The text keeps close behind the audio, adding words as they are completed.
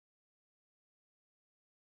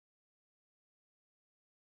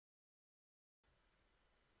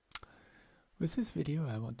With this video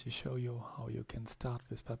I want to show you how you can start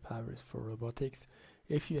with Papyrus for robotics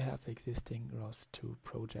if you have existing ROS2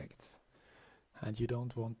 projects and you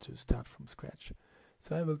don't want to start from scratch.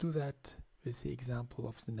 So I will do that with the example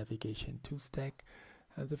of the Navigation 2 stack.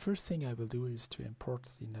 And the first thing I will do is to import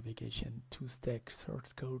the Navigation 2 stack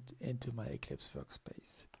source code into my Eclipse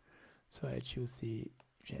workspace. So I choose the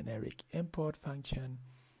generic import function.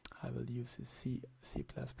 I will use the C++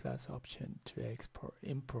 option to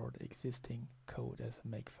import existing code as a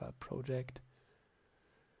makefile project.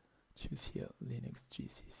 Choose here Linux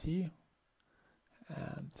GCC,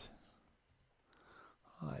 and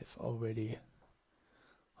I've already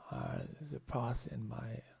the path in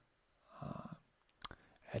my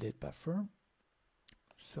edit buffer.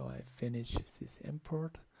 So I finish this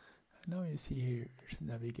import, and now you see here the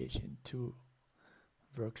Navigation 2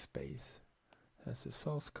 workspace. That's the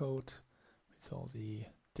source code with all the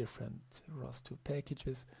different ROS2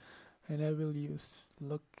 packages, and I will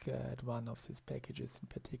look at one of these packages in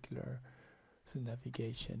particular, the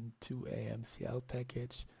Navigation 2 AMCL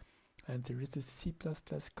package, and there is a C++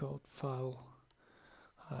 code file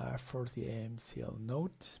for the AMCL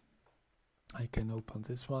node. I can open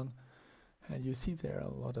this one, and you see there are a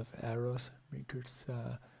lot of errors because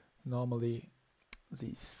normally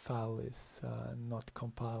this file is not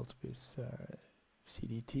compiled with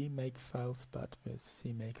CDT makefiles, but with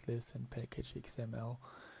cmakelist and package XML,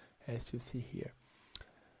 as you see here.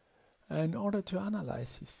 In order to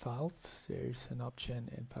analyze these files, there is an option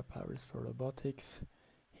in Papyrus for robotics.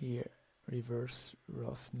 Here, reverse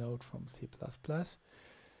ROS node from C++,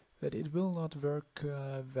 but it will not work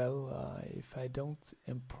well if I don't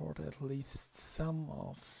import at least some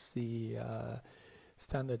of the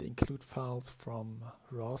standard include files from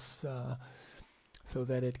ROS so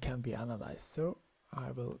that it can be analyzed. So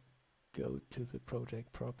I will go to the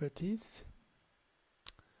project properties,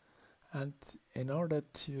 and in order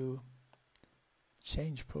to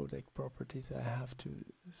change project properties I have to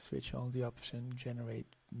switch on the option generate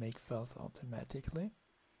makefiles automatically.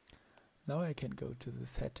 Now I can go to the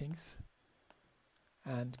settings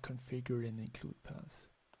and configure an include path.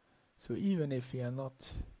 So even if we are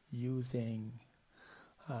not using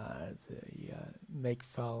the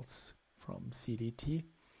makefiles from CDT,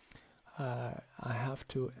 I have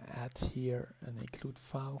to add here an include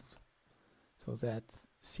files so that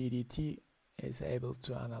CDT is able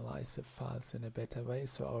to analyze the files in a better way.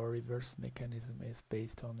 So our reverse mechanism is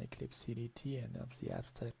based on Eclipse CDT and of the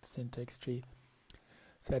abstract syntax tree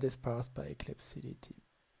that is parsed by Eclipse CDT.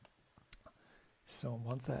 So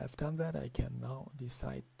once I have done that, I can now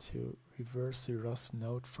decide to reverse the ROS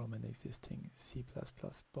node from an existing C++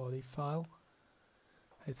 body file.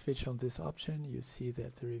 I switch on this option, you see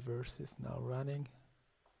that the reverse is now running.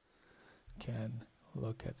 Can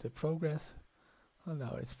look at the progress, and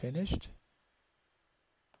now it's finished.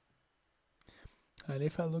 And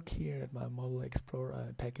if I look here at my model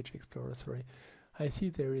explorer, package explorer, sorry, I see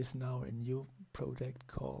there is now a new project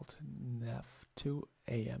called nav2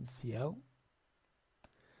 AMCL.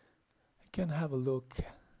 I can have a look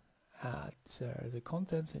at the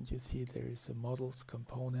contents, and you see there is a models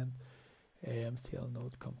component, AMCL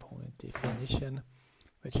node component definition,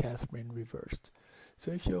 which has been reversed. So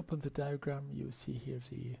if you open the diagram, you see here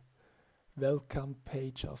the welcome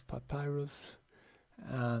page of Papyrus,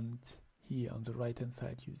 and here on the right hand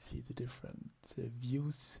side you see the different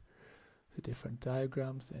views, the different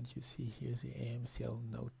diagrams, and you see here the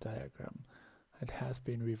AMCL node diagram. It has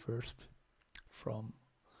been reversed from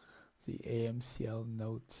the AMCL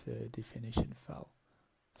node definition file.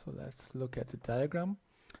 So let's look at the diagram.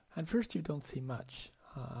 And first you don't see much.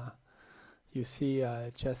 You see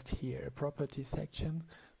just here a property section,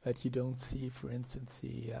 but you don't see, for instance,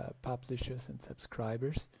 the publishers and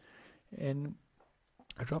subscribers. In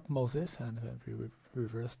RobMoses, and when we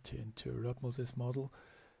reversed into a RobMoses model,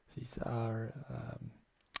 these are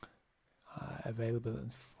available in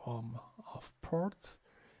form of ports.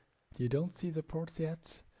 You don't see the ports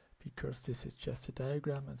yet because this is just a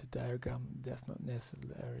diagram, and the diagram does not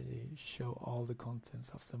necessarily show all the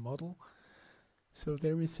contents of the model. So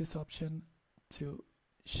there is this option to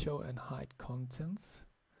show and hide contents.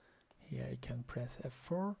 Here I can press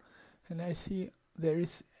F4, and I see there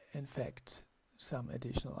is in fact some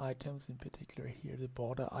additional items, in particular here the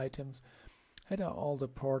border items, that are all the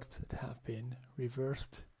ports that have been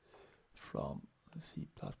reversed from the C++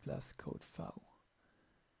 code file.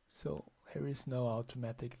 So there is no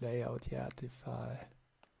automatic layout yet if I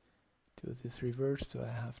do this reverse, so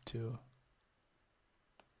I have to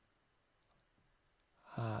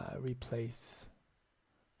replace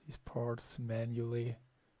these ports manually.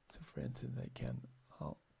 So for instance,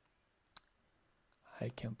 I I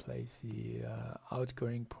can place the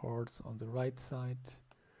outgoing ports on the right side,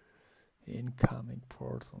 the incoming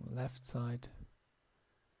ports on the left side.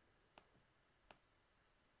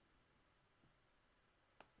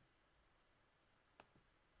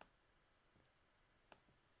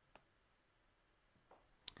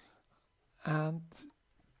 And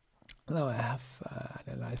now I have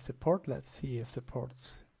analyzed the port. Let's see if the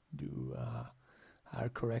ports are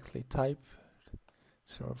correctly typed.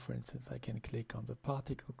 So for instance, I can click on the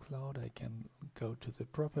particle cloud. I can go to the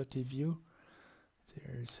property view.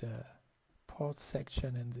 There's a port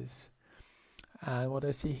section in this. And what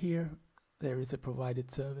I see here, there is a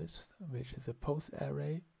provided service, which is a post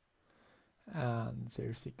array. And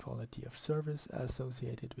there's the quality of service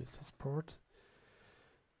associated with this port.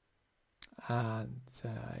 And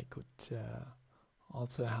I could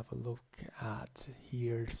also have a look at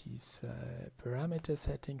here these parameter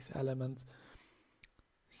settings elements.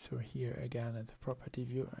 So here again in the property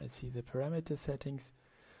view I see the parameter settings,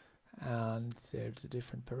 and there's the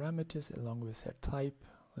different parameters along with their type,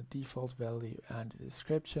 the default value and the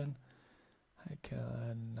description. I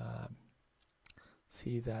can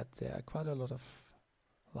see that there are quite a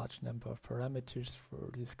large number of parameters for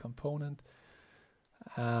this component,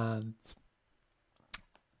 and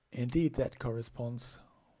indeed that corresponds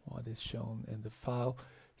what is shown in the file.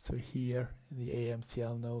 So here in the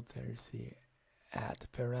AMCL node there is the add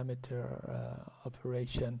parameter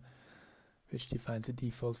operation, which defines the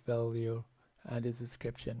default value and a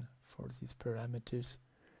description for these parameters,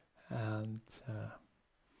 and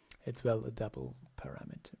it's well a double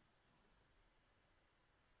parameter.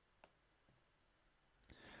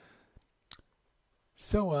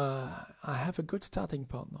 So I have a good starting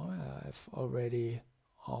point now. I've already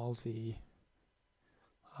all the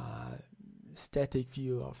static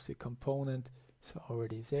view of the component is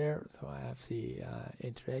already there. So I have the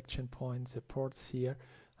interaction points, the ports here.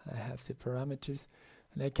 I have the parameters,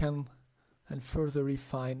 and I can then further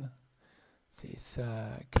refine this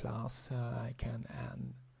class. I can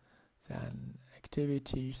add then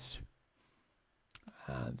activities,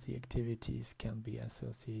 and the activities can be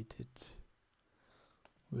associated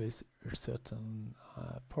with a certain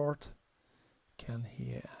port. Can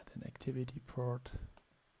here add an activity port.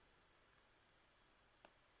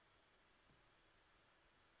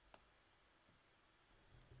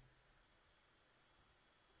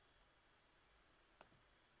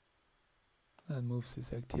 And moves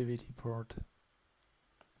this activity port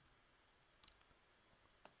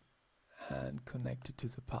and connect it to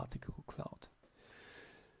the particle cloud.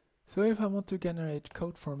 So if I want to generate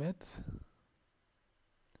code from it,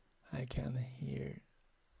 I can here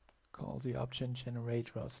call the option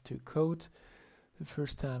generate routes2 code. The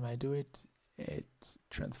first time I do it, it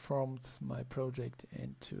transforms my project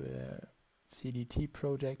into a CDT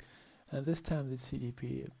project, and this time the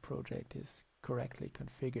CDP project is correctly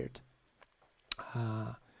configured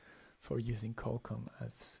for using Qualcomm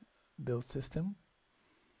as build system.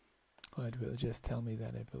 It will just tell me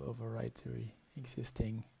that it will overwrite the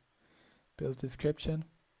existing build description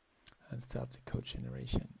and start the code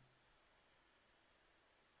generation.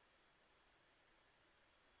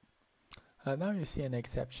 Now you see an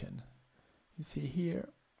exception. You see here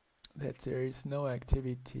that there is no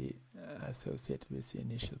activity associated with the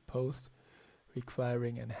initial post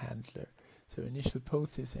requiring a handler. So initial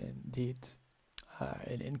post is indeed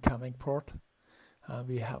an incoming port.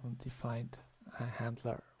 We haven't defined a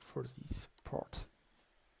handler for this port.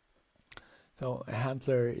 So a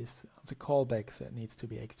handler is the callback that needs to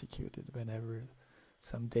be executed whenever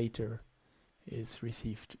some data is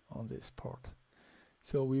received on this port.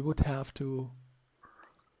 So we would have to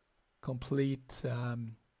complete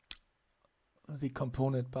the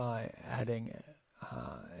component by adding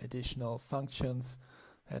additional functions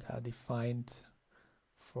that are defined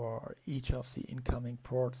for each of the incoming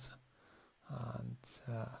ports, and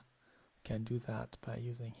can do that by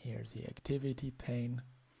using here the activity pane.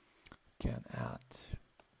 Can add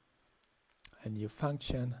a new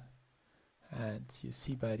function, and you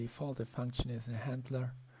see by default the function is a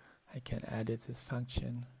handler. I can edit this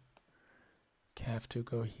function. Have to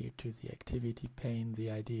go here to the activity pane.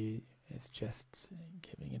 The idea is just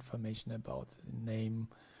giving information about the name,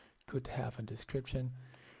 could have a description.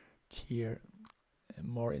 Here, a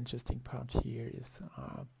more interesting part here is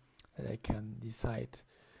that I can decide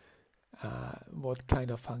what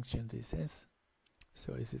kind of function this is.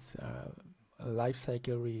 So is this a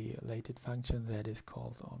lifecycle related function that is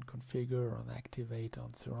called on configure, on activate,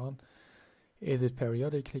 on so on? Is it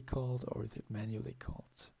periodically called or is it manually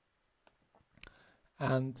called?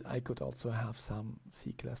 And I could also have some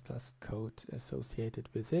C++ code associated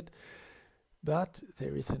with it, but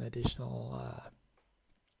there is an additional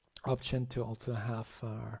option to also have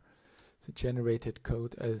the generated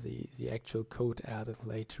code as the actual code added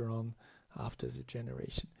later on after the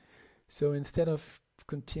generation. So instead of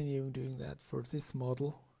continuing doing that for this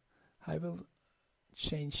model, I will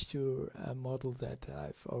change to a model that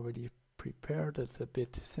I've already prepared. It's a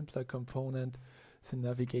bit simpler component. It's a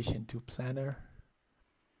navigation to planner.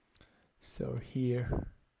 So here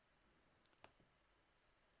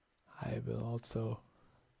I will also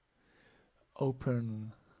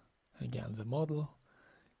open again the model.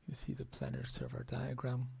 You see the planner server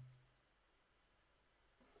diagram.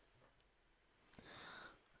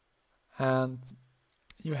 And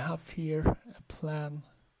you have here a plan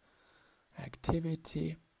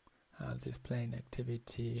activity. This plan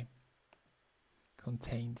activity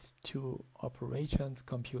contains two operations,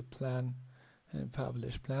 compute plan and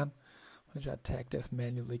publish plan, which are tagged as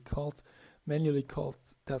manually called. Manually called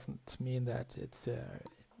doesn't mean that it's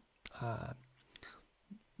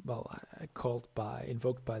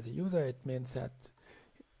invoked by the user. It means that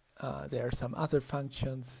there are some other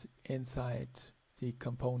functions inside the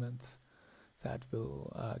components that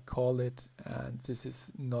will call it, and this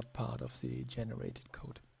is not part of the generated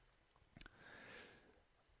code.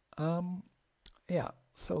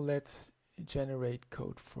 So let's generate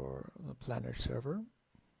code for the planner server.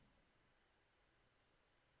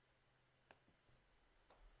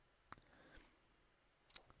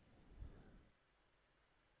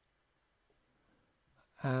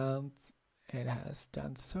 And it has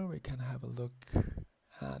done so. We can have a look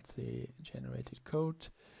at the generated code.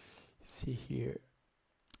 You see here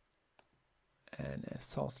in a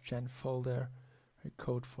source gen folder, a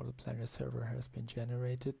code for the planner server has been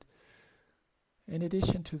generated. In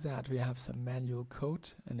addition to that, we have some manual code,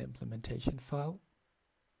 an implementation file,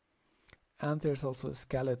 and there's also a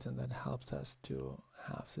skeleton that helps us to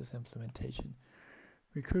have this implementation.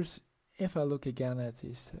 Because if I look again at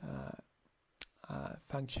this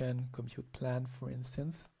function compute plan, for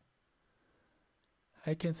instance,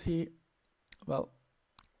 I can see, well,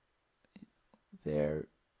 there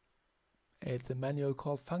it's a manual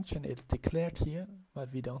call function. It's declared here,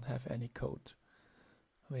 but we don't have any code.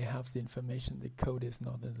 We have the information, the code is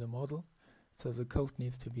not in the model, so the code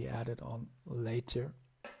needs to be added on later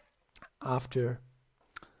after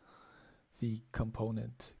the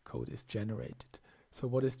component code is generated. So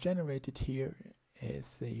what is generated here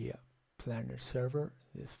is the planner server,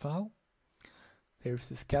 this file. There's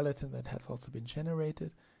the skeleton that has also been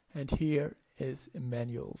generated, and here is a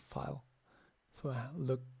manual file. So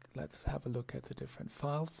let's have a look at the different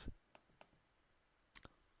files.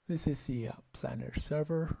 This is the planner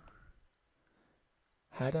server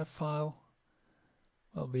header file.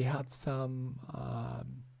 Well, we had some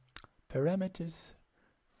parameters.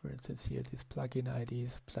 For instance, here these plugin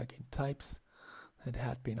IDs, plugin types that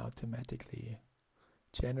had been automatically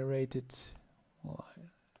generated. Well, I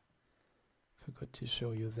forgot to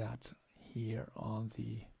show you that here on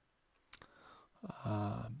the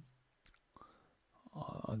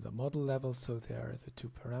model level. So there are the two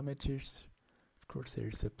parameters. Of course, there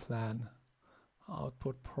is a plan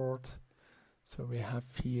output port. So we have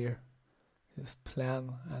here this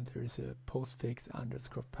plan, and there is a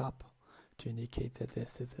postfix_pub to indicate that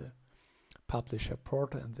this is a publisher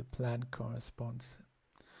port, and the plan corresponds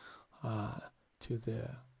to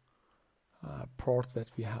the port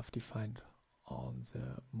that we have defined on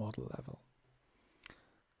the model level.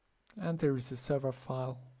 And there is a server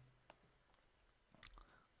file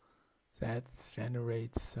that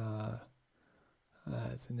generates the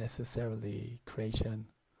necessarily creation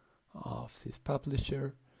of this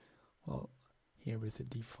publisher. Well, here is a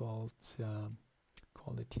default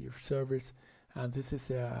quality of service, and this is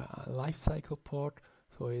a lifecycle port,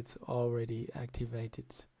 so it's already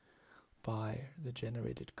activated by the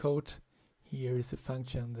generated code. Here is a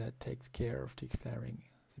function that takes care of declaring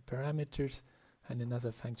the parameters, and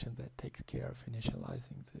another function that takes care of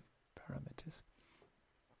initializing the parameters.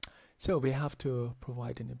 So we have to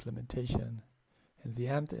provide an implementation in the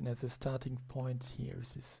end, and as a starting point, here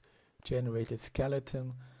is this generated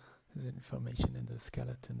skeleton. There's information in the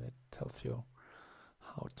skeleton that tells you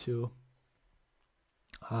how to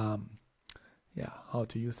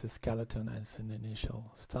use the skeleton as an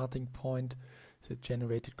initial starting point. The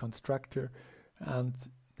generated constructor, and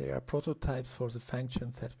there are prototypes for the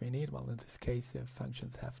functions that we need. Well, in this case, the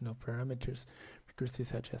functions have no parameters because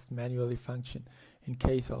these are just manually functioned. In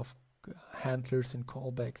case of handlers and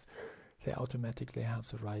callbacks, they automatically have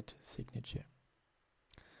the right signature.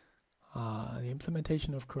 The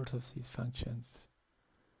implementation, of course, of these functions,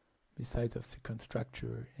 besides of the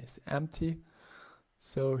constructor, is empty.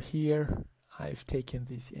 So here I've taken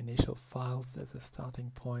these initial files as a starting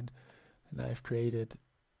point, and I've created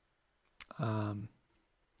Then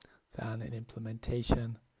an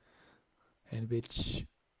implementation in which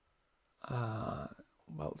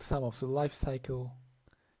some of the lifecycle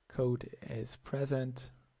code is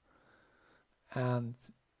present, and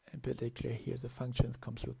in particular here the functions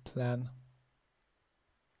compute plan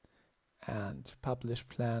and publish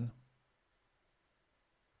plan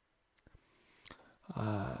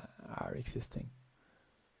are existing.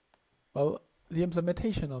 Well, the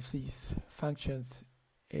implementation of these functions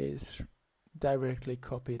is directly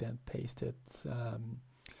copied and pasted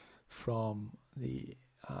from the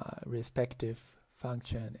respective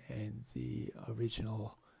function in the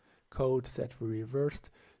original code that we reversed.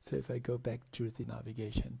 So if I go back to the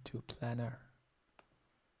navigation to Planner,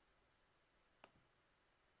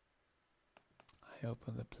 I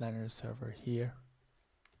open the Planner server here,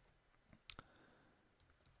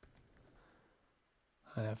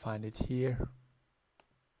 and I find it here.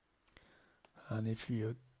 And if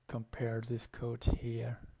you compare this code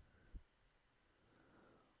here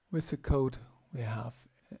with the code we have,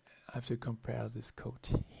 I have to compare this code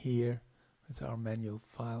here with our manual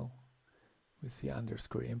file with the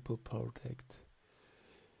underscore input project.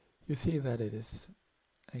 You see that it is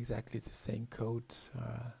exactly the same code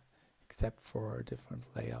except for a different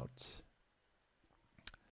layout.